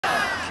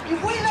If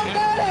we don't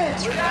get it,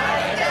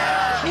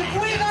 if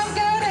we don't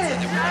get it,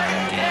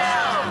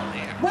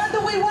 what do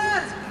we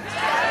want?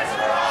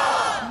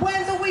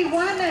 When do we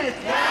want it?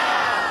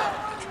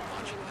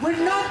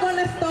 We're not going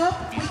to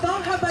stop. We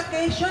don't have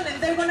vacation,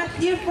 and they're going to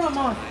hear from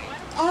us.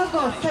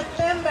 August,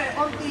 September,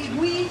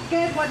 until we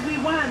get what we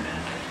want.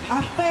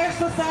 A fair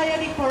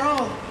society for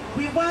all.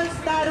 We want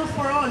status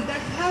for all.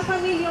 There's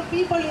 500,000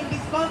 people in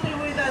this country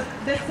with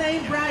the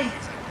same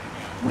rights.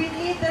 We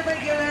need the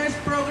regulars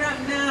program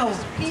now.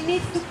 He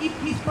needs to keep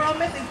his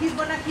promise, and he's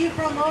going to hear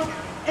from us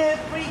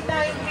every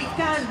time we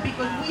can,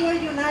 because we are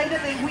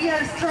united and we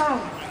are strong.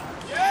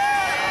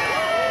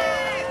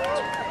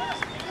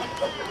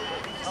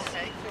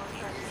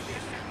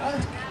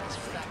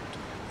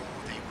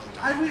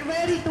 Are we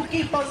ready to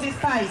keep on this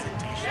fight?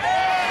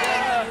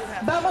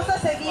 Vamos a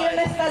seguir en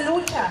esta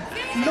lucha.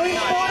 No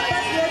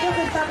importa si ellos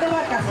están de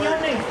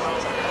vacaciones.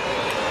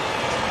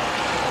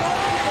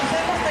 Todos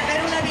podemos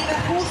tener una vida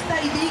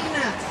justa y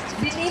digna.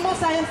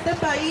 Vinimos a este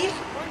país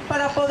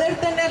para poder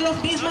tener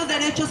los mismos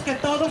derechos que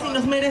todos y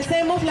nos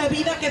merecemos la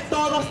vida que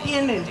todos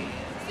tienen.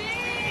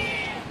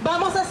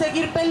 Vamos a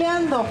seguir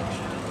peleando.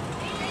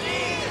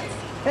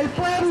 El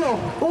pueblo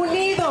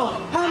unido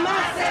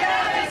jamás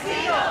será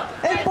vencido.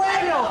 El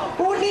pueblo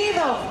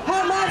unido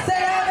jamás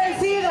será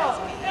vencido.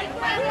 El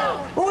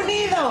pueblo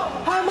unido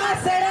jamás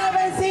será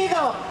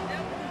vencido.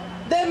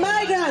 The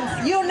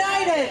migrants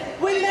united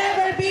will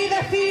never be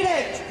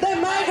defeated. The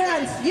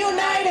migrants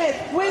united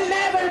will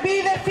never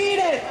be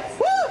defeated.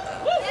 Woo!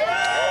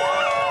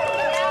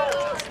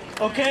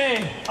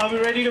 Okay, are we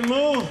ready to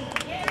move?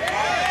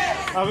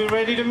 Yes. Are we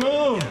ready to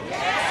move?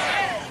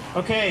 Yes.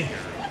 Okay.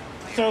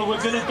 So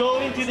we're going to go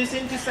into this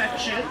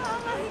intersection.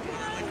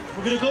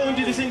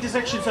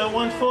 So I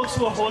want folks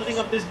who are holding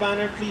up this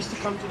banner, please, to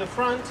come to the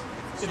front.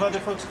 If other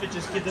folks could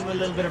just give them a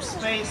little bit of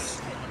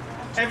space.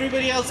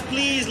 Everybody else,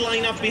 please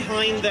line up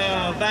behind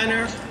the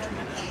banner.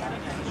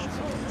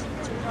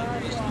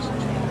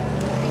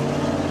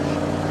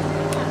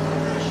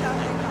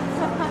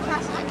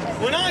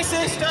 When I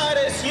say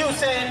status, you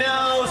say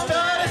no.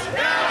 Status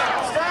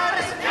now.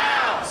 Status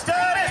now.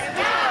 Status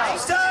now.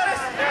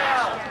 Status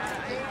now.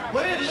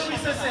 What did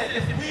Louisa say?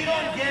 If we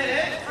don't get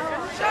it,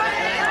 shut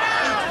it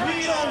down. If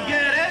we don't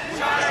get it,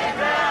 shut it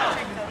down.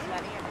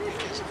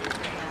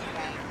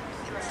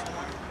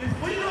 If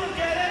we don't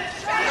get it,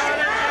 shut it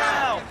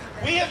down.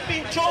 We have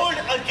been told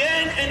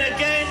again and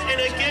again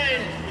and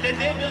again that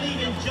they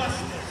believe in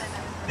justice.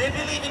 They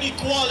believe in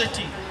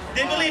equality.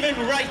 They believe in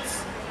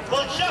rights.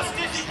 Well,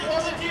 justice,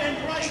 equality, and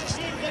rights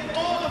mean that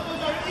all of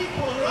us are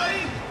equal,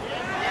 right?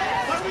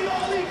 Yes. Are we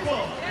all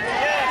equal?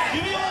 Yes.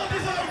 Do we all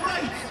deserve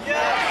rights?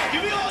 Yes.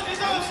 Do we all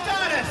deserve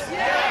status?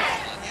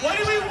 Yes. What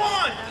do we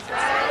want?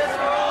 Status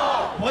for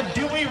all. What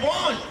do we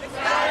want?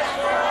 Status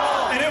for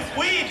all. And if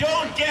we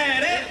don't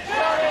get it,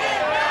 shut it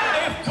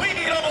down. If we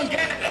don't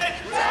get it,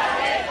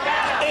 shut it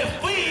down. If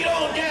we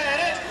don't get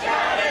it,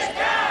 shut it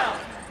down.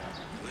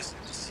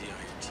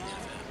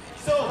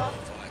 So,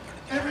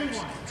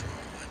 everyone,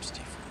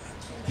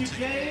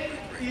 today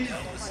is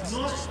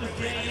not the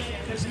day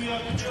that we are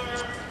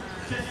here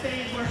just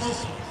saying we're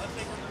hopeless.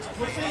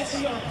 We're saying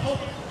we are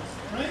hopeless,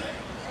 right?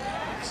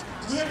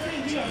 We're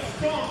saying we are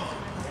strong.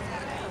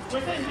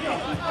 We're saying we are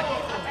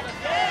powerful.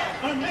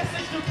 Our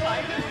message to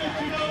Prime Minister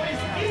Trudeau is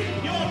keep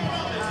your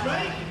promise,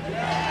 right?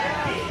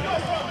 Keep your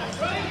promise,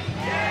 right?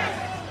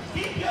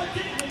 Keep your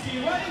dignity,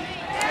 right?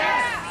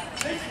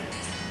 Listen,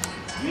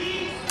 we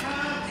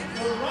have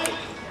the right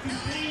to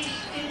be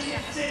in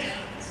this city.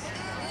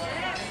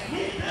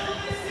 We build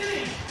this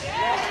city.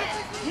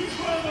 We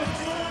grow the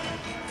food.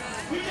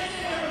 We take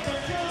care of the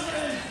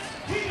children.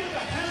 We do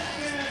the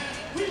healthcare.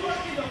 We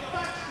work in the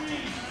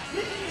factories. We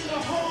live in the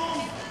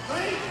home,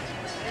 right?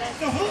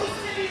 So whose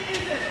city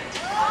is it?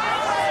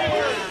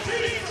 Whose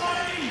streets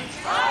are these?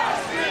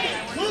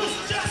 Whose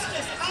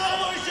justice?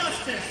 Our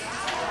justice.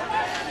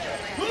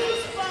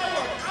 Whose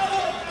power?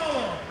 Our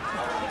power.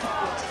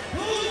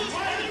 Whose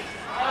rights?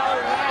 Our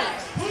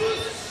rights.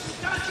 Whose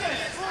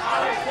justice?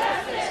 Our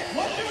justice.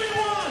 What do we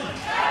want?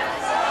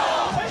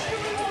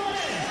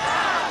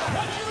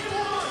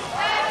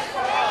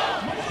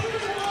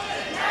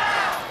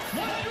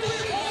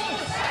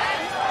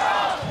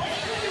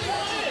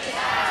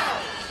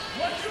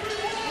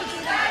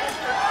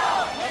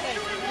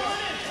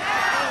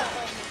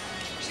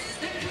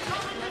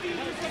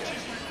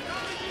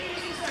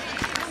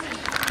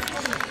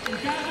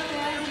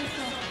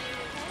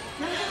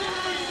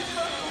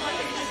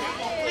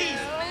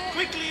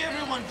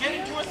 Get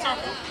into a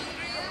circle.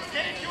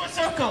 Get into a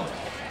circle.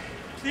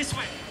 This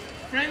way.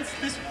 Friends,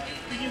 this way.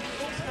 Come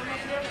up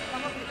here.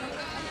 Come up here.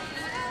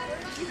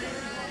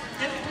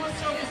 Get into a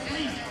circle,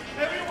 please.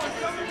 Everyone,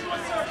 come into a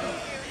circle.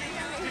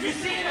 If you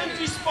see an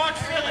empty spot,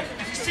 fill it.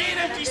 If you see an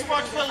empty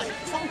spot, fill it.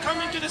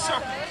 Come into the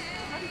circle.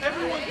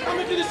 Everyone, come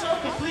into the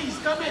circle, please.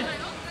 Come in.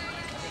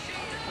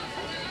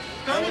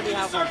 Come into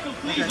the circle,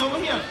 please. Over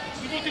here.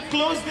 We need to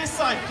close this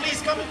side.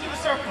 Please come into the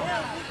circle.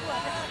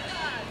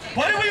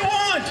 What do we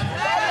want?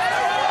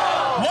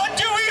 What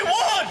do we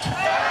want?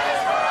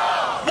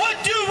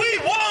 What do we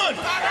want?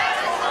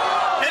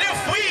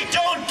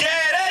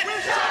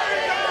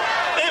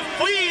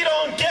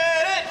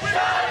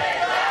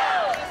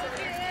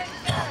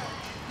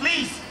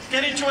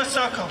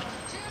 circle.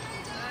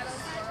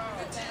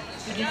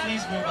 Could you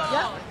please move on?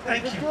 Yeah.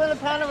 Thank Just you. doing a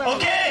panorama.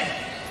 Okay.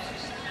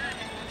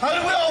 How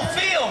do we all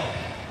feel?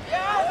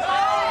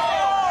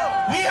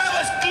 We have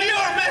a clear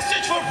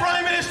message for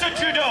Prime Minister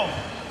Trudeau.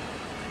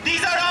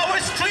 These are our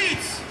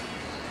streets.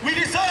 We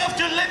deserve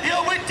to live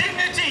here with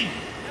dignity.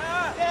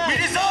 We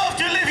deserve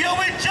to live here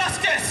with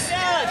justice.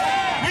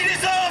 We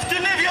deserve to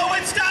live here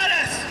with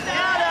status.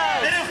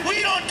 And if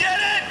we don't get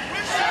it,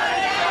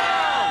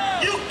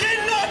 you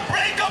cannot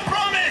break a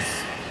promise.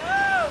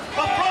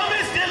 A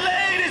promise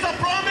delayed is a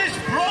promise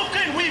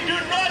broken. We do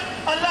not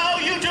allow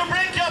you to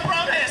break your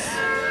promise.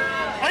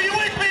 Are you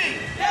with me?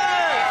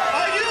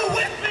 Are you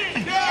with me?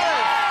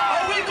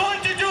 Are we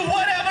going to do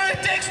whatever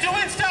it takes to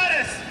win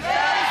status?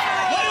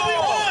 What do we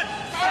want?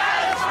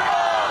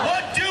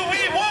 What do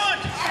we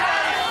want?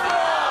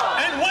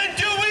 And when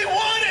do we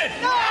want it?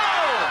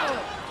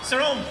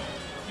 Sarome,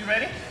 you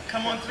ready?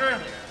 Come on through.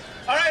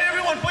 All right,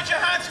 everyone, put your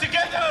hands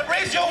together.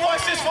 Raise your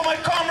voices for my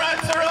comrade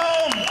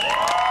Sarome.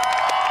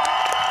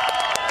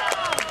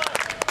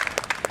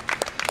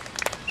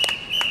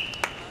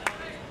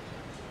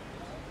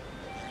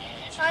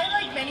 I,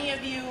 like many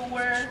of you,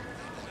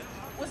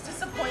 was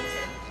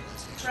disappointed,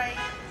 right?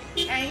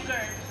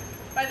 Angered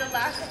by the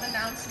lack of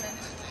announcement,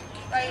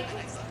 right?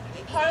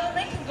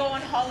 Parliament can go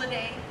on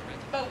holiday,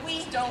 but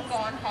we don't go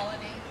on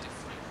holiday.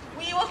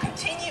 We will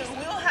continue.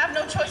 We will have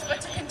no choice but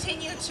to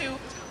continue to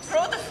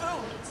grow the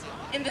food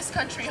in this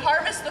country,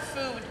 harvest the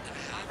food,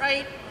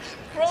 right?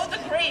 Grow the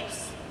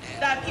grapes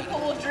that people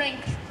will drink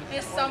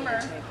this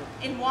summer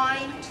in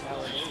wine,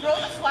 grow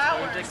the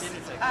flowers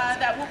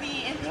that will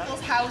be in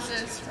people's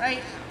houses,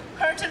 right?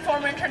 Current and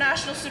former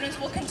international students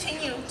will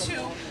continue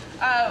to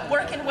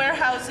work in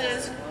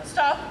warehouses,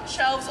 stock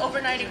shelves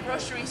overnight in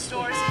grocery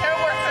stores. Care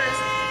workers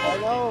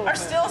are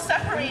still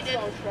separated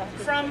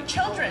from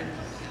children.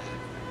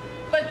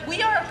 But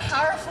we are a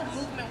powerful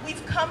movement.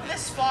 We've come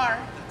this far.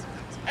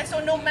 And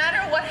so no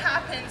matter what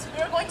happens,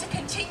 we're going to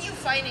continue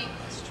fighting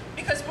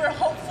because we're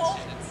hopeful,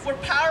 we're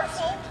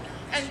powerful,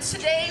 and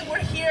today we're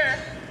here,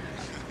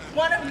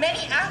 one of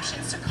many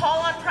actions to call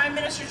on Prime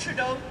Minister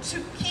Trudeau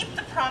to keep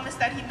the promise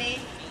that he made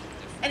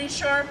and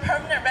ensure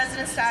permanent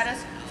resident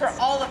status for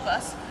all of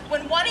us.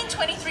 When 1 in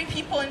 23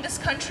 people in this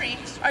country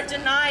are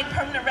denied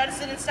permanent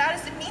resident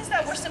status, it means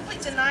that we're simply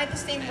denied the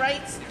same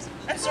rights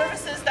and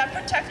services that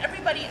protect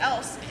everybody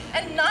else.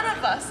 And none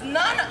of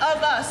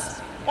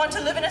us want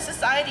to live in a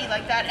society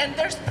like that, and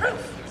there's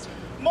proof.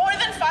 More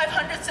than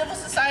 500 civil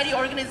society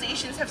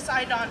organizations have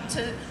signed on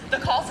to the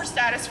call for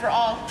status for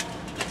all.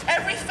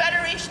 Every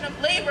federation of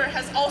labor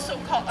has also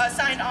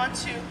signed on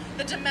to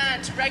the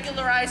demand to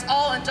regularize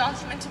all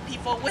undocumented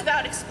people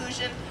without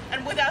exclusion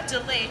and without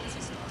delay.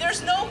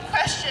 There's no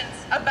question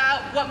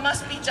about what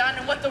must be done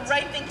and what the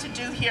right thing to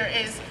do here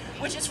is,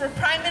 which is for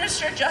Prime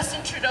Minister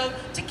Justin Trudeau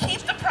to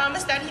keep the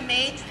promise that he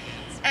made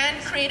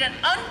and create an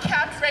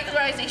uncapped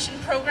regularization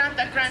program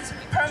that grants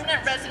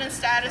permanent resident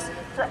status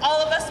for all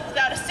of us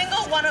without a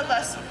single one of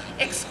us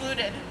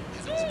excluded.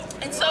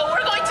 And so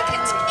we're going to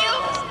continue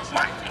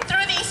marching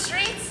through these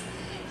streets.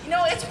 You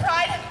know, it's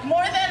Pride.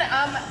 More than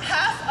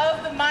half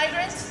of the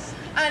migrants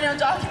and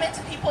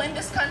undocumented people in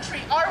this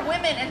country are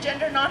women and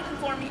gender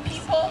non-conforming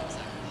people,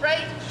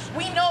 right?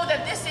 We know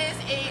that this is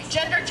a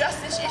gender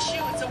justice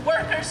issue, it's a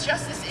workers'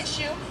 justice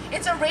issue,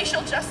 it's a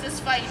racial justice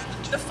fight.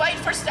 The fight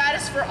for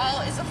status for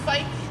all is a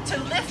fight to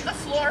lift the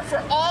floor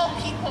for all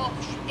people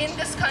in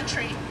this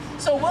country.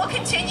 So we'll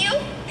continue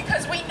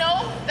because we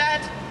know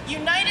that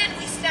united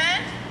we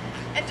stand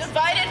and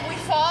divided we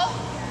fall.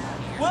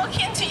 We'll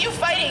continue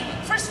fighting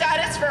for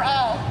status for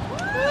all.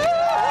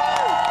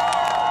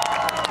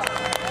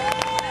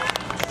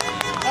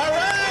 All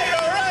right.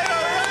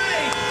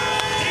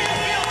 Do you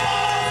feel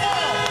powerful?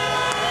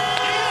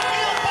 Do you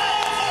feel powerful?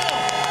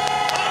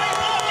 Are we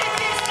blocking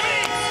these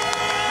streets?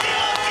 We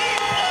will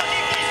keep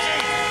blocking these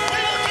streets. We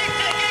will keep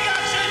taking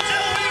action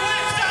till we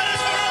win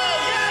status for all.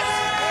 Yes?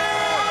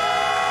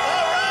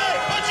 All right.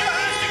 Put your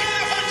hands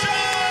together for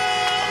John.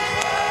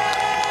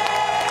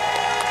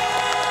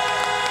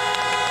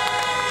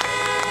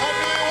 What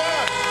do we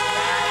want?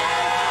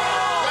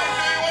 When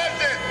do we want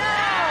it?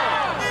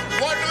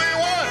 What do we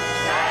want?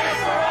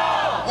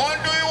 When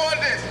do we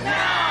want it?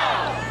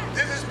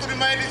 This is to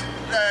remind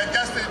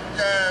Justice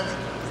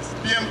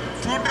PM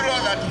Trudeau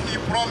that he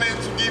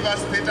promised to give us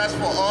status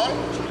for all.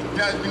 It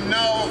has been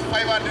now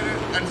 500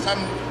 and some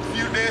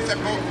few days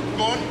ago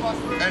gone,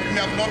 and we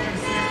have not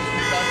received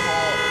status for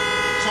all.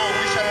 So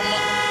we shall.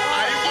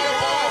 Are you all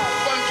for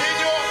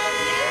continue?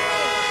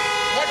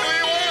 What do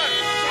we want?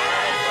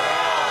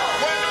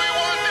 When do we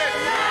want it?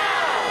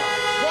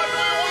 What do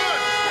we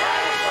want?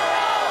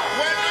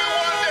 When do we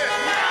want it?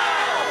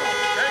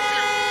 Thank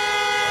you.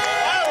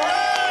 All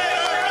right.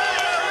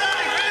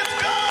 Let's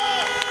go.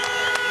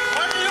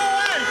 What do you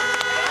want?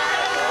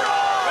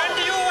 When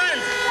do you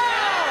want?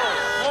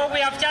 Well, we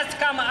have just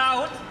come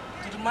out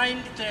to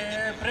remind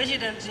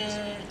President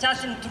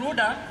Justin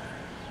Trudeau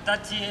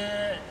that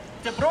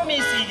the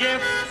promise he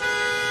gave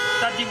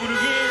that he would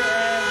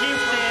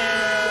give the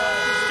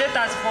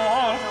status for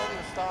all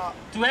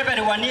to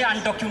everyone here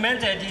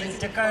undocumented in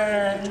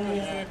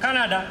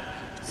Canada,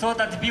 so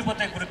that people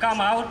they could come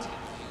out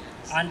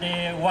and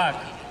work.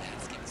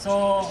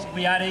 So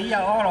we are here,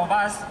 all of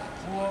us,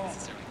 to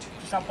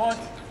support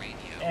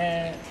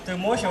the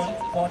motion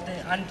for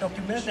the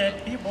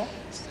undocumented people,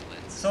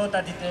 so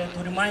that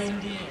to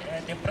remind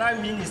the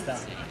Prime Minister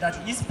that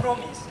his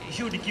promise, he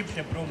should keep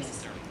the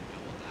promise.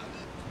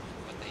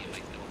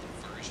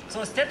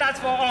 So status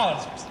for all.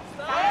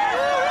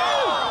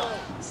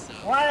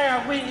 Why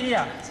are we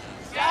here?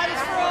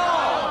 Status for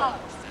all!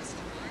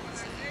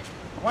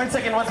 1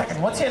 second.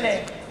 What's your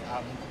name?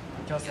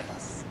 Joseph.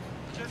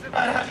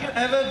 Have you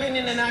ever been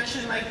in an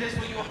action like this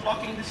where you were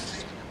blocking the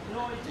street?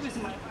 No, it was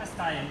my first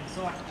time,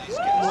 so I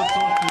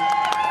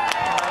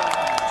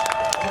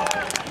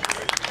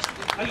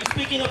Are you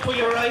speaking up for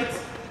your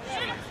rights?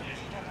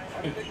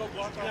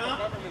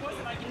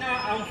 Like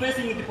now, I'm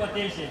facing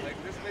deportation.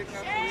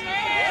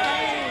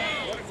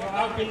 So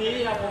I've been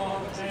here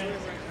for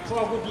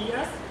 4 good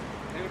years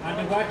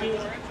and working,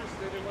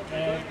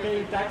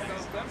 paying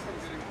taxes.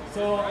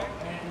 So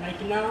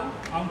like now,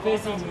 I'm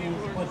facing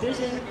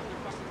deportation,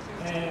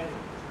 and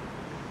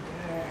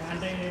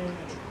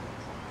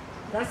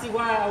that's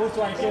why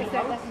also I came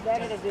out.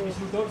 We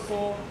should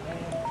also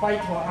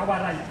fight for our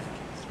rights.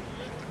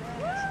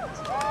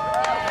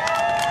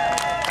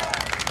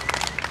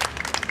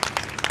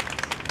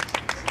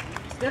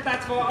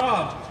 That's for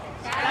all.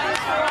 Status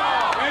for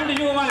all! When do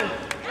you want?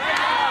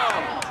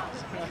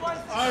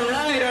 All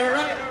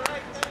right.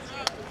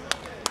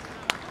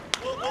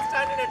 We'll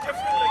stand in a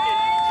different location.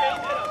 Change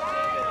it up.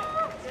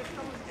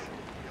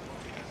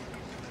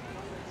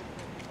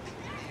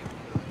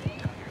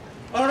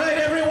 All right,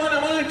 everyone, I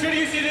want to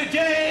introduce you to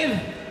Dave.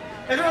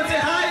 Everyone say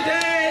hi,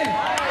 Dave.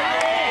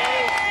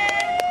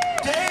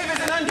 Dave is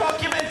an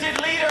undocumented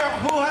leader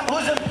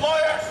whose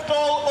employer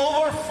stole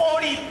over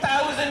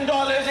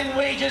 $40,000 in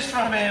wages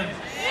from him.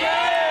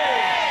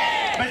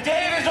 But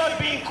Dave is not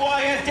being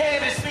quiet.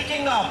 Dave is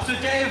speaking up. So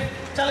Dave,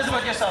 tell us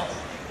about yourself.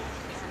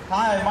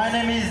 Hi, my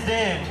name is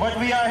Dave. What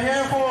we are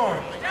here for?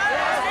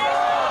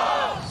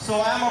 So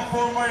I'm a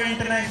former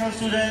international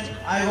student.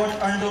 I got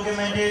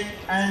undocumented,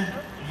 and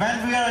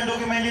when we are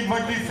undocumented,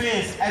 what we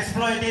face?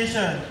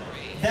 Exploitation.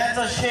 That's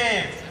a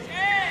shame.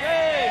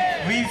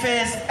 We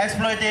face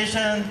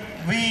exploitation.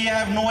 We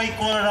have no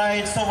equal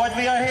rights. So what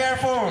we are here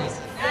for?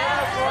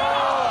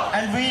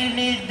 And we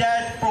need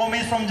that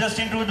promise from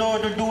Justin Trudeau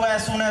to do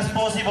as soon as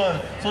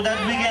possible, so that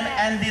we can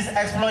end this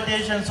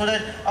exploitation, so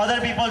that other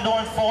people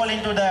don't fall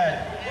into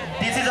that.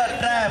 This is a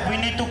trap. We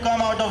need to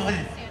come out of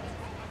it.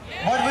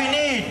 What we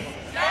need?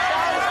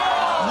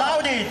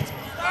 Loud it.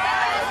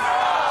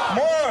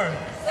 More.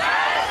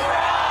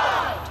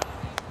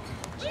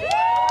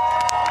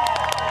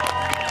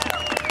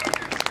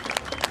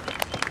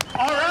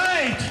 All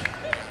right.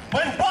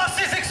 When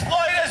bosses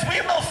exploit us,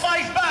 we will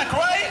fight back,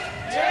 right?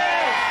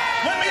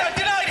 When we are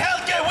denied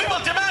healthcare, we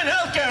will demand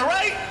healthcare,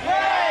 right?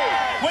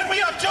 When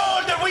we are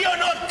told that we are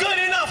not good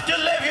enough to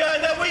live here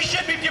and that we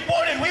should be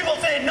deported, we will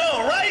say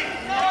no, right?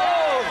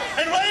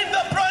 And when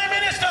the Prime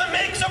Minister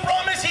makes a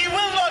promise he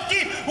will not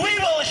keep, we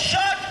will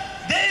shut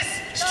this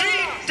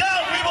street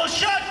down. We will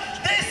shut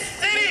this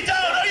city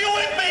down. Are you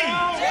with me?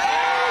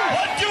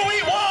 What do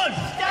we want?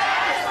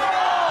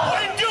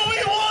 When do we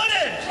want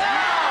it?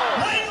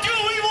 When do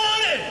we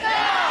want it?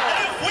 And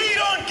if we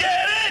don't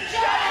get it,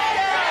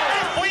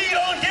 if we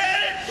don't get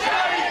it,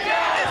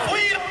 if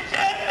we don't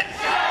get it,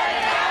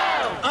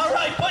 all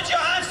right, put your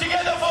hands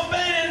together for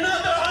Ben,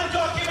 another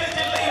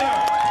undocumented leader.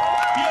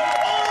 You've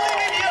only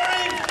been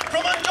hearing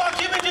from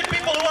undocumented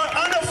people who are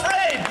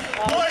unafraid,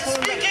 who are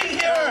speaking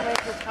here.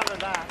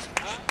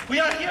 We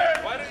are here.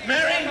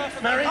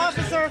 Mary.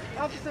 Officer,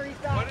 he's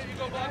back. Why did you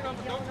go back on?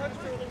 Don't touch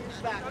me.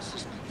 He's back.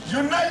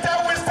 United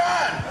we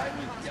stand.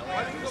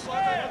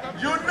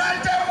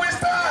 United we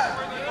stand.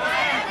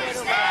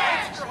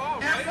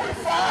 If we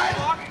fight,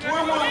 we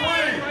will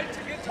win.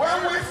 When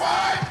we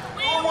fight,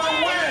 we will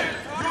win.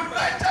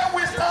 United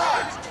we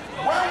stand.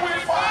 When we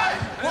fight,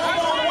 we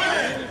will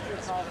win.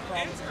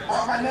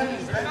 My name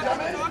is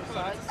Benjamin.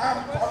 I'm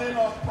calling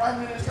on Prime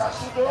Minister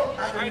Trudeau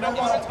and the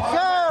member of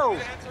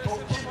Parliament to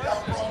keep their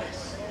promise.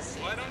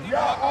 We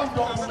are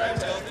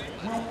undocumented.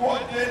 We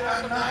work day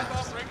and night.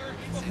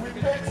 We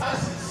pay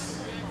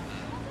taxes.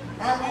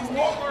 And we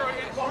work,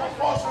 some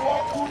of us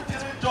work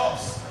 2-3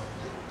 jobs.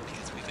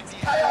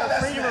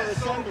 Tirelessness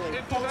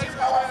to keep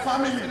our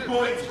family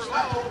going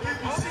and to keep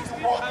the city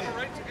working.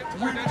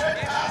 We pay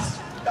taxes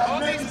that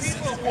make the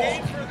city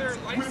work.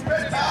 We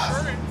pay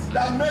taxes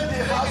that make the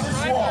houses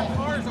work.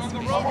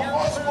 Some of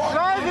us work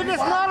Driving is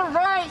not a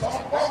right. some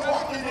of us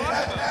work in the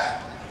healthcare.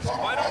 Some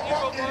of us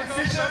work in the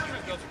vision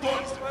to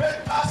pay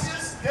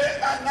taxes day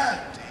and night.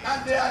 And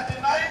they are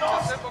denying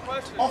us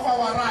of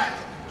our right.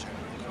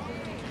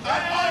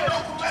 And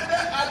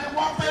undocumented are the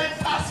one paying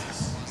taxes.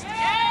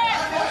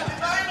 And they are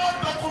denying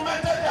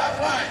undocumented their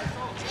right.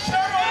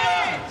 Shame on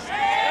them!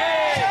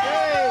 Shame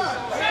on them!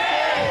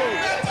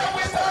 United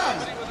we stand!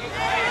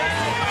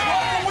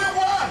 What do we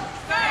want?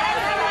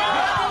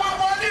 What do we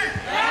want it?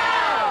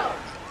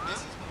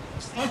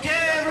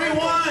 Okay,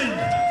 everyone.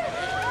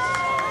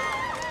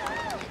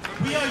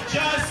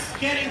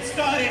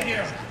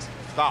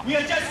 We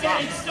are just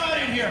getting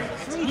started here.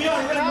 We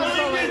are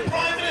reminding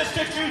Prime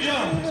Minister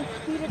Trudeau.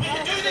 We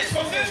can do this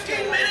for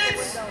 15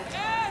 minutes.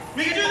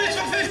 We can do this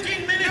for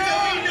 15 minutes,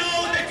 and we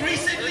know that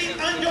recently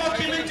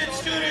undocumented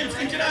students,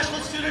 international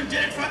students,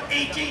 did it for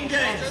 18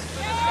 days. 18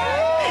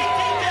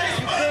 days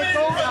permanent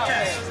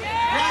protest,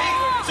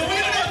 right? So we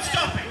are not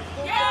stopping.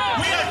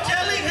 We are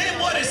telling him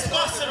what is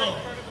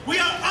possible. We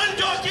are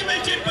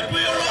undocumented, but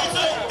we are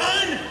also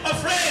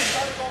unafraid.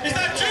 Is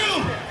that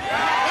true?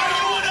 Are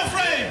you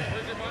unafraid?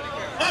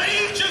 Are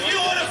each of you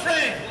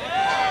unafraid?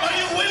 Are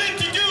you willing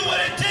to do what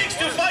it takes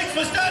to fight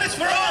for status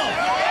for all?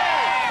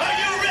 Are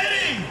you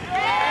ready?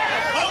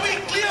 Are we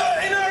clear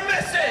in our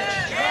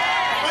message?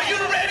 Are you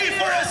ready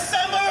for a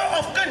summer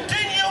of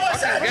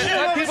continuous action?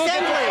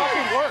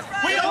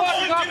 We are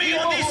going to be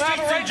on these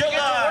streets in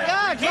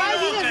July, in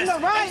August,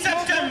 in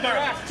September.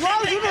 You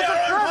think they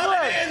are on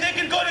holiday and they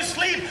can go to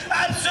sleep?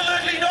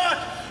 Absolutely not.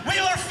 We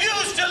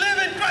refuse to live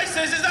in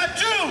crisis. Is that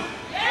true?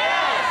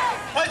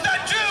 Yes. Is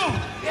that true?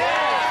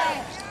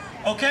 Yes.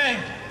 Okay.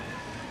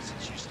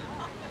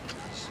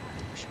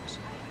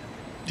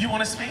 Do you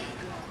want to speak?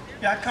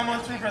 Yeah, come on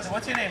through, brother.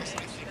 What's your name?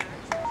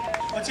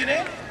 What's your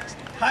name?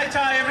 Hi,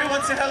 Ty.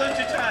 Everyone say hello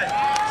to Ty.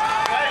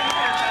 Why are you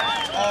here, Ty?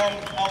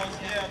 I was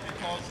here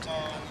because I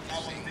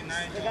was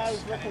denied an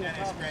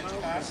French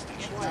class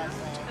and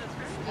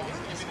I was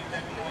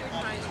given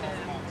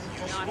 11 months.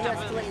 He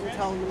escalated and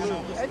told him to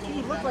move.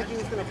 He looked like he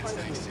was going to punch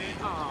me.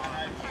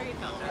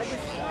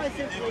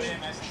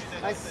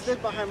 I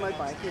stood behind my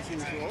bike as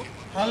usual.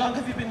 How long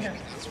have you been here?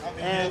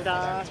 And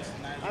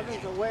I've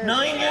been aware.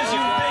 9 years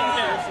you've been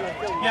here.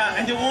 Yeah,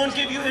 and they won't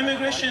give you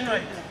immigration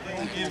right. They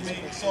won't give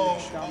me. So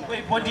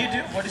wait, what do you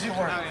do? What is your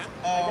work?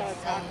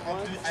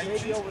 I'm doing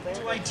IT.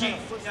 Do IT.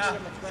 Yeah.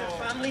 Your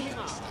family?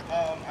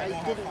 I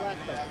don't have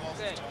family. I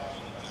lost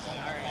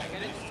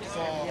so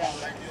I'm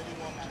like the only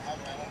one. I have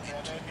my own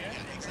brother here.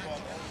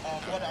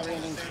 But what I want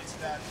to say is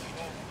that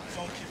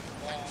don't keep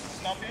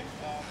stopping.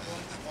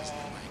 Don't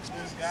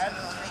lose guard.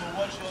 So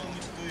what you all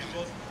need to do is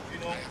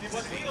just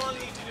what we all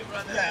need to do,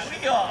 brother. Yeah,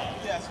 we all.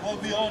 Yes, what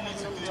we all need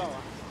to do is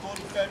go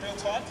to federal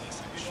court.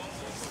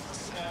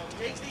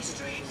 Take these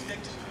streets.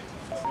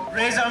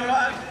 Raise our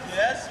right.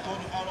 Yes, go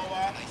to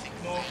Ottawa. Raise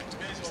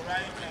your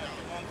right and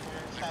demand for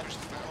your status.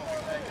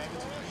 Like I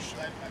will please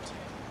life like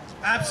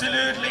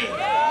absolutely.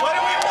 What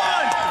do we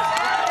want?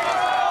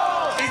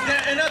 Is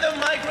there another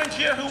migrant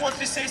here who wants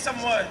to say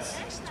some words?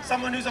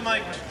 Someone who's a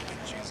migrant?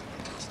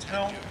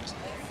 No?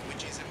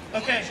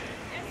 Okay.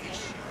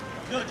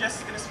 No,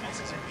 Jessica's going to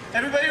speak.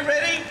 Everybody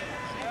ready?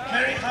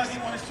 Mary, how do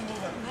you want us to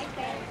move on?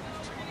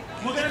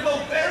 We're going to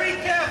go very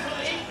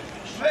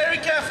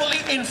carefully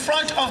in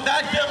front of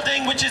that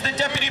building, which is the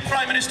Deputy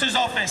Prime Minister's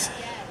office.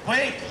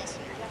 Wait.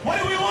 What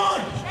do we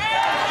want?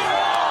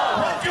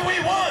 What do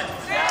we want?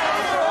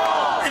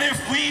 And if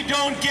we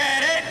don't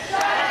get it,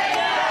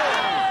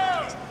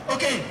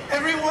 okay,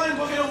 everyone,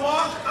 we're going to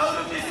walk out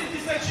of this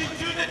intersection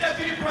to the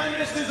Deputy Prime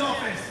Minister's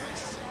office.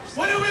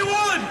 What do we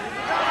want?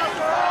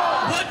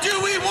 What do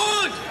we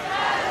want?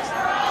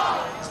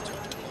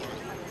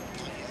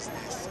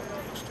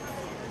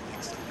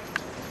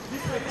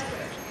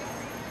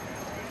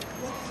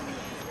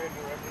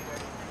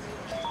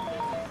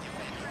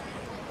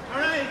 All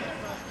right.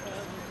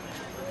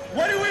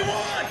 What do we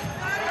want?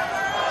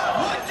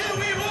 What do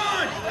we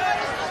want?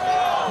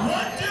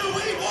 What do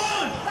we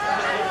want?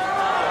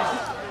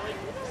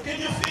 Can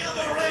you feel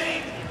the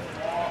rain?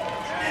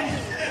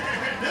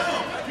 No,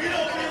 you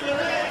don't feel the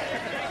rain.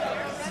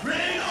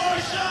 Rain or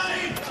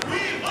shine,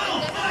 we will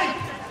fight.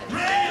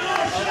 Rain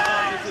or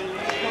shine.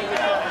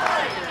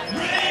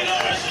 Rain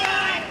or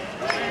shine.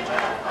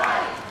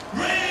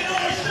 Rain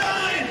or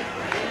shine.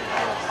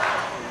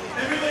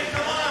 Everybody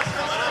come on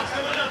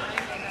up.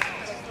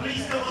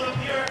 Please come on up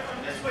here.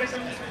 Come this way.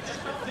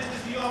 This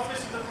is the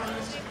office of the Prime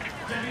Minister.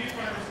 Deputy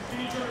Prime Minister. Can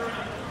you turn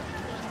around?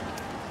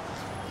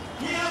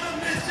 We have a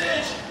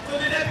message for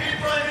the Deputy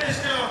Prime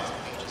Minister.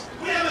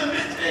 We have a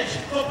message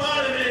for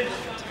Parliament.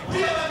 We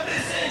have a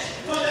message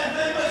for the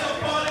members of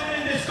Parliament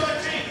in this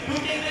country who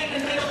think they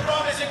can make a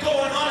promise and go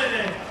on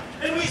holiday.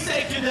 And we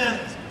say to them,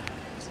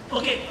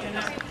 okay, can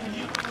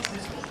you use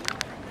this one?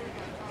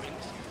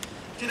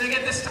 Can I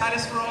get the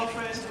status for all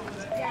first over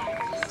there?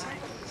 Yeah.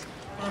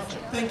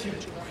 Perfect, thank you.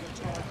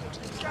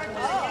 Sorry?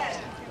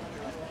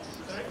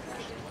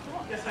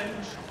 Yes, I do.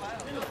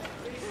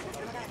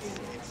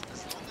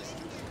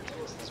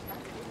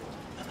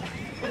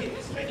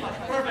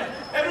 Perfect.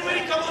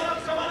 Everybody come on up.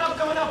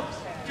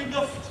 Can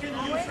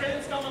you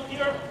friends come up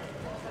here?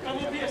 Come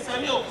up here,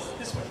 Samuel.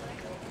 This way.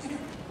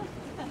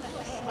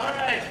 All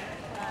right.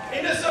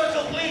 In a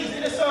circle, please.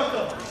 In a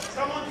circle.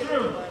 Come on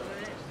through.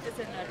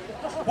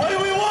 What do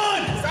we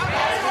want?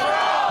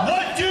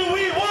 What do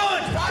we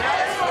want?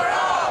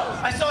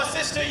 I saw a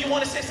sister. You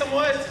want to say some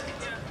words?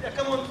 Yeah,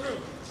 come on through.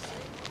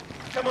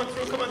 Come on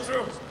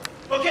through.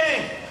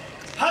 Okay.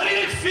 How did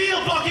it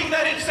feel blocking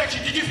that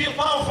intersection? Did you feel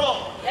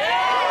powerful?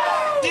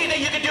 Yeah. Do you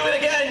think you can do it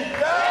again?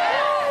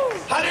 Yeah.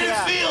 How did it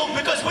feel?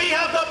 Because we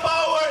have the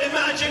power.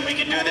 Imagine we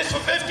can do this for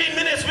 15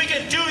 minutes. We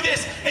can do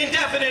this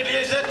indefinitely.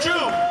 Is that true?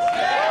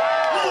 Yeah.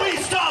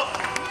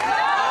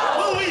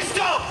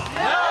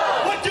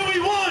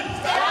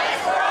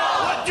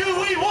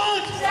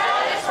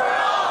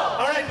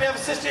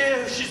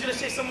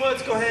 some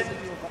words, go ahead.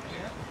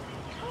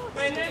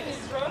 My name is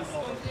Rose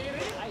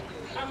Ontiri.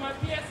 I'm a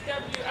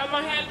PSW. I'm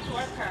a health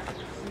worker.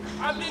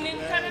 I've been in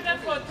Canada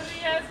for 3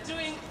 years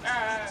doing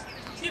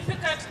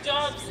difficult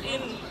jobs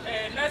in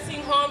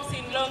nursing homes,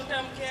 in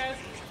long-term care,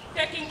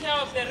 taking care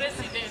of the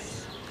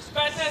residents.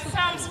 But as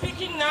I'm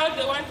speaking now,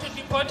 they want to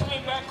deport me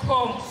back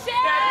home.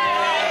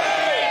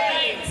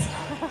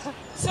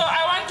 So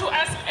I want to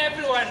ask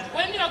everyone,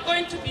 when you're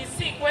going to be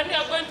sick, when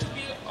you're going to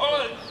be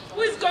old,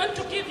 who is going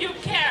to give you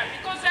care?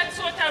 Because that's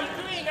what I'm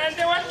doing, and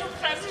they want to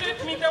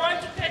frustrate me. They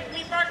want to take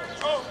me back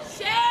home.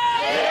 Stand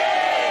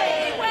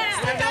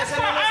us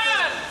for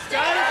all.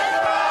 Stand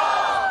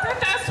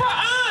us for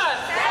all.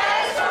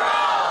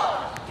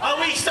 Are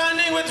we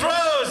standing with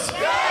Rose?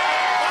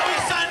 Are we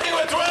standing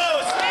with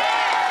Rose?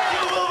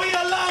 Will we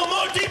allow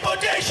more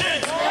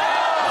deportations?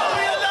 Will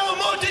we allow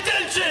more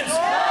detentions?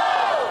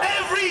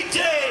 Every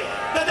day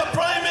that the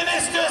Prime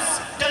Minister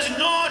does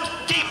not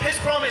keep his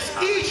promise,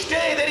 each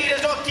day that he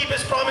does not keep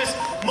his promise,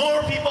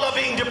 more people are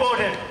being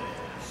deported.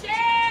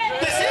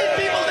 The same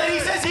people that he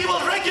says he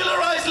will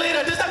regularize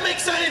later. Does that make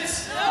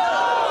sense?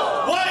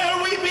 No. Why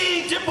are we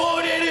being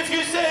deported if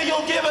you say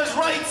you'll give us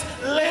rights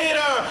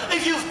later?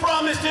 If you've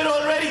promised it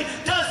already,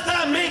 does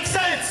that make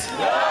sense?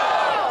 No.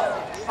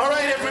 All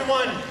right,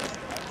 everyone.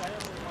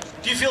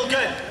 Do you feel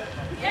good?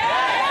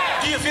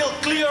 Yeah. Do you feel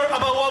clear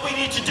about what we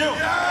need to do?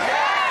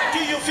 Yeah.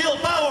 Do you feel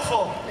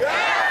powerful?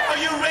 Yeah. Are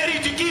you ready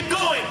to keep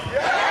going?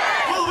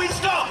 Yeah. Will we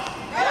stop?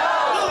 No.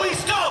 Will we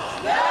stop?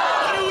 No.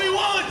 What do we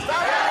want?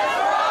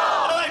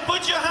 All right,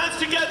 put your hands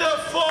together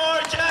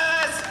for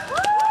Jess.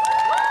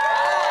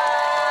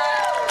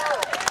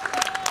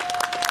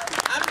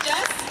 I'm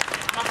Jess.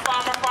 I'm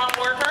a farm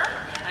worker.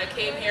 I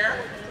came here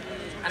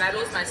and I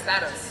lose my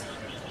status.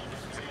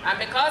 And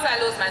because I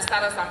lose my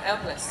status, I'm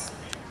helpless.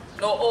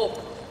 No hope.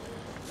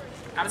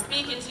 I'm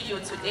speaking to you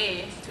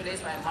today.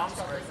 Today's my mom's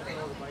birthday.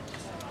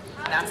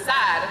 And I'm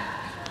sad,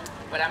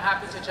 but I'm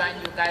happy to join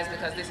you guys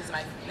because this is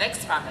my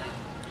next family.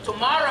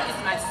 Tomorrow is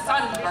my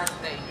son's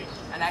birthday,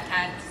 and I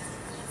can't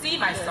see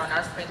my son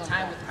or spend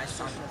time with my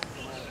son.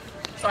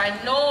 So I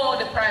know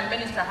the Prime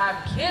Minister have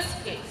his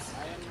case,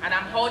 and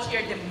I'm out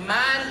here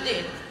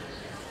demanding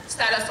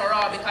status for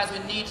all because we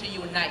need to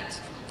unite.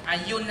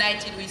 And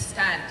united we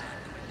stand.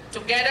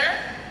 Together,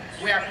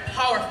 we are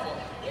powerful.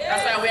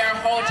 That's why we are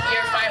out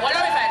here fighting. What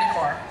are we fighting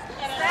for?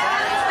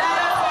 Status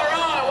for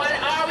all. What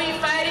are we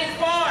fighting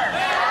for?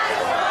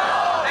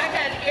 I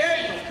can't hear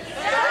you.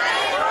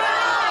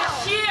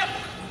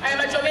 I am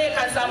a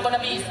Jamaican, so I'm going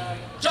to be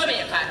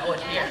Jamaican out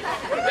here.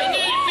 We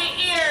need to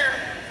hear.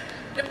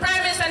 The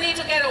Prime Minister needs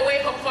to get a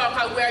wake-up call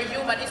because we are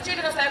human. He's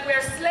treating us like we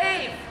are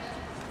slaves.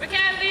 We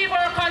can't leave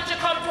our country,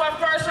 come to a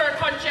first world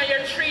country, and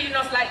you're treating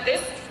us like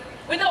this.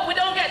 We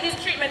don't get this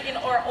treatment in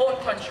our own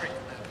country.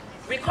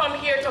 We come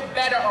here to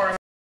better our,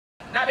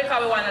 not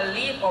because we want to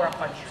leave our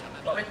country,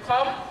 but we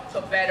come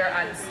to better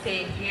and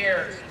stay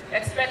here.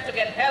 Expect to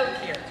get health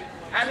here.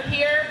 I'm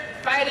here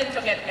fighting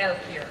to get health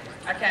here.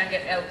 I can't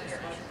get health here.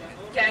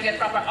 Can't get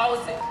proper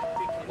housing.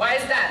 Why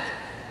is that?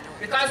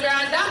 Because we're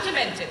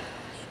undocumented.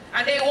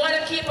 And they want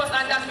to keep us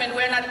undocumented.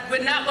 We're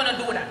not going to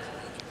do that.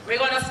 We're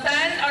going to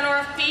stand on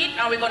our feet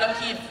and we're going to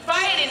keep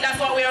fighting. That's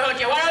what we're out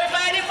here. What are we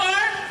fighting for?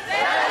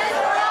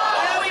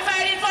 What are we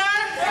fighting for?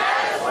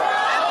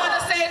 I want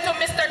to say to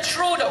Mr.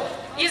 Trudeau,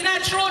 he's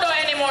not Trudeau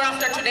anymore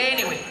after today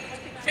anyway.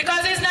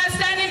 Because he's not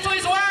standing to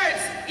his words.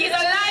 He's a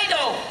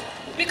liar.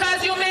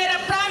 Because you made a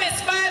promise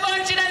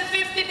 550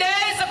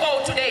 days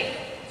ago today.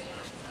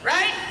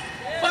 Right?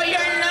 But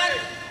you're not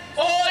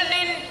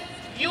holding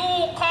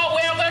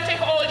we're going to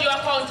hold you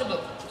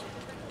accountable.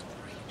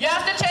 You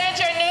have to change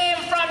your name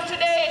from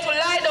today to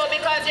Lido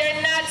because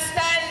you're not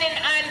standing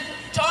and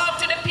talk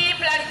to the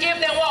people and give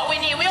them what we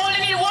need. We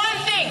only need one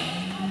thing.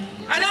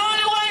 And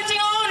only one thing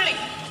only.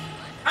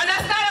 And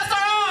that's status for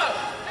all.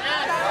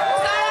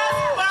 Status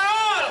for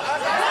all.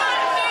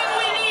 One thing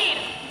we need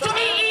to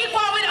be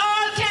equal with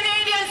all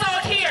Canadians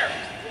out here.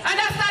 And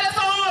that's status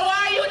for all.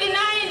 Why are you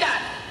denying that?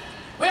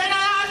 We're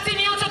not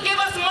asking you to give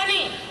us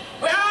money.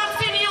 We're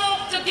asking you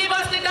to give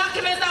us the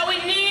documents that we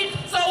need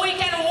so we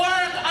can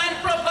work and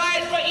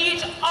provide for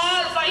each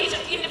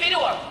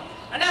individual.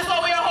 And that's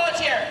what we're out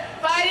here.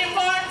 Fighting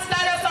for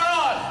status for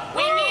all.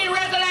 We need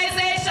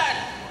regularization.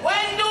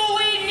 When do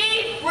we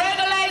need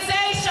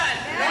regularization?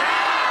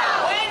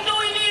 Now. When do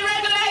we need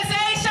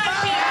regularization?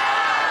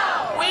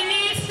 Now. We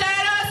need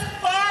status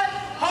for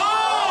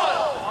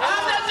all.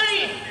 After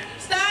 3.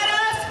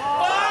 Status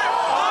for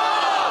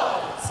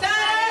all.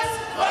 Status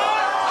for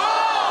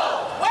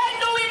all. When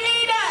do we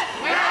need that?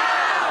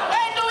 Now.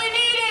 When do we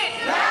need it?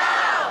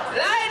 Now.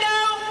 Lie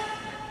down.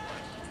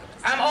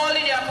 I'm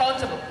holding you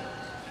accountable.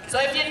 So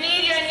if you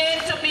need your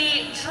name to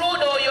be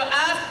Trudeau, you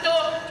have to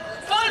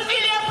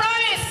fulfill your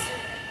promise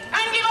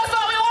and give us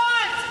what we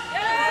want.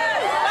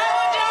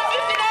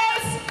 550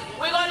 days,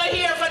 we're going to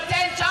hear for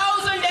 10,000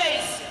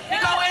 days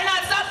because we're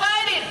not stop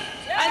fighting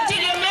until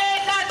you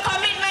make that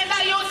commitment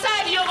that you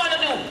said you're going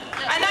to do.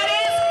 And that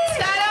is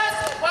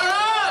status for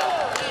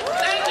all.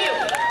 Thank you.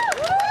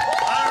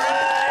 All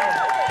right.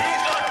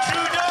 He's not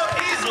Trudeau,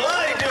 he's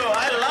lying.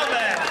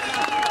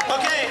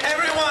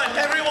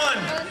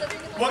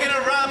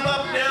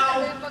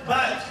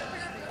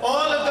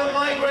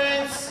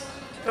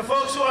 the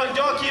folks who are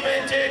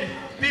undocumented,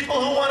 people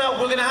who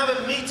we're going to have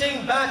a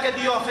meeting back at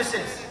the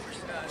offices.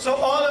 So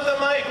all of the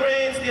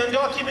migrants, the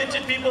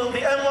undocumented people,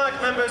 the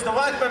MWAC members, the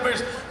WAC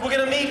members, we're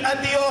going to meet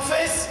at the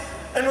office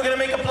and we're going to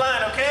make a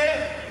plan,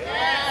 okay?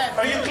 Yes.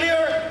 Are you clear?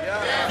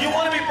 Yes. You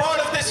want to be part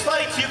of this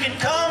fight, you can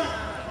come.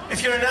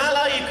 If you're an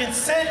ally, you can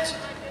sit.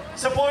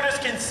 Supporters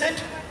can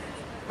sit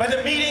by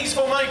the meetings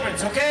for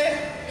migrants,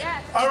 okay?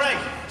 Yes. All right,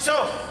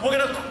 so we're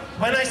going to,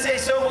 when I say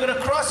so, we're going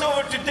to cross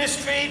over to this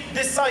street,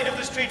 this side of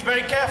the street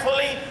very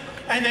carefully.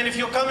 And then if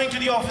you're coming to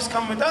the office,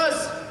 come with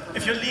us.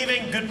 If you're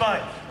leaving,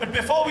 goodbye. But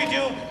before we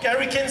do,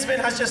 Gary Kinsman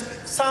has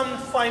just some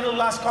final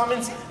last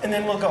comments, and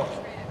then we'll go.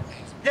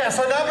 Yes,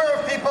 a number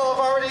of people have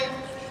already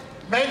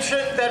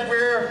mentioned that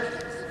we're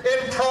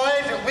in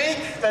Pride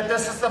Week, that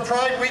this is the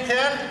Pride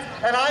weekend,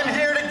 and I'm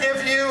here to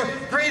give you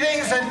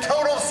greetings and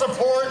total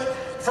support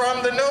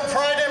from the No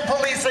Pride in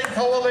Policing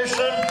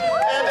Coalition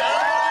and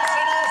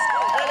abolitionist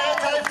and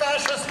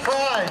anti-fascist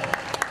Pride.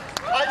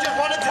 I just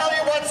want to tell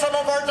you what some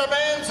of our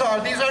demands are.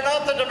 These are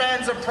not the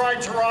demands of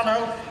Pride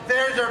Toronto.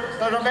 They're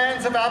the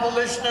demands of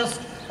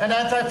abolitionist and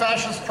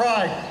anti-fascist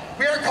Pride.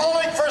 We are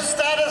calling for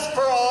status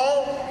for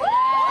all.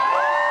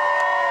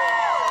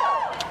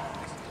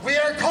 We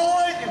are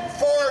calling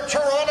for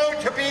Toronto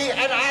to be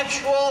an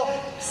actual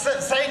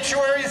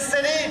sanctuary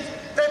city,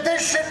 that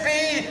this should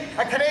be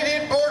a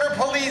Canadian Border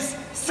Police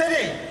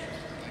city.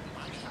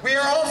 We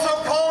are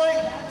also calling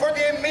for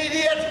the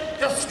immediate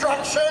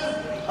destruction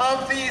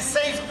of the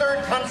Safe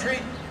Third Country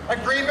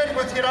Agreement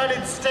with the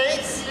United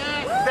States.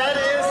 That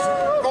is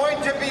going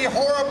to be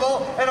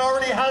horrible and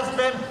already has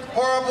been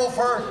horrible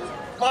for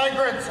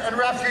migrants and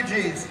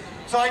refugees.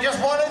 So I just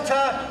wanted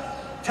to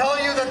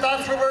tell you that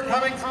that's where we're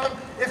coming from.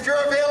 If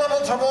you're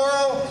available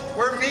tomorrow,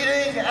 we're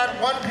meeting at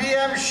 1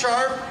 p.m.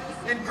 sharp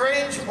in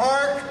Grange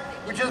Park,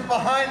 which is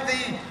behind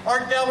the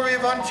Art Gallery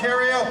of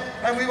Ontario,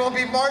 and we will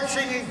be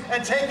marching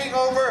and taking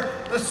over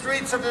the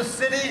streets of the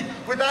city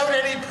without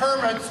any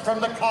permits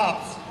from the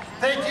cops.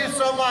 Thank you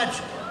so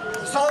much.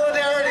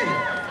 Solidarity.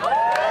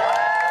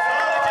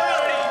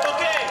 Solidarity,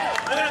 okay.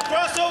 We're going to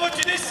cross over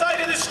to this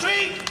side of the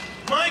street.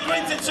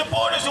 Migrants and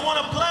supporters who want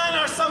to plan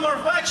our summer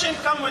of action,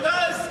 come with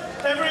us.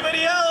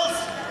 Everybody else,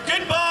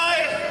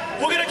 goodbye.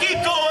 We're going to keep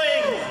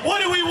going.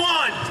 What do we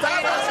want?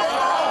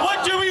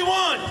 What do we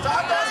want?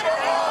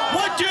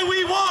 What do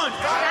we want?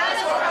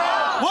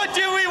 What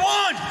do we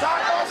want?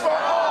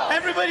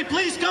 Everybody,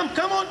 please come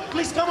on.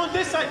 Please come on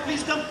this side.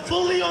 Please come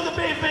fully on the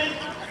pavement.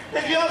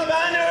 If you have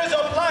banners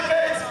or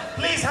placards,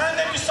 please hand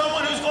them to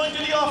someone who's going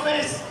to the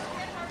office.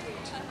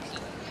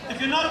 If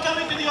you're not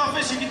coming to the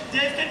office, Dave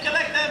can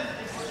collect them.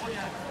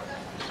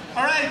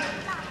 All right,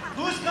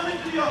 who's coming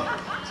to the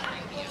office?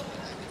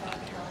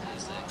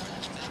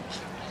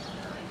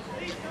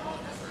 Please come on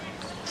the street.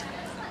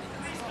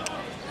 Please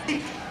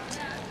come on.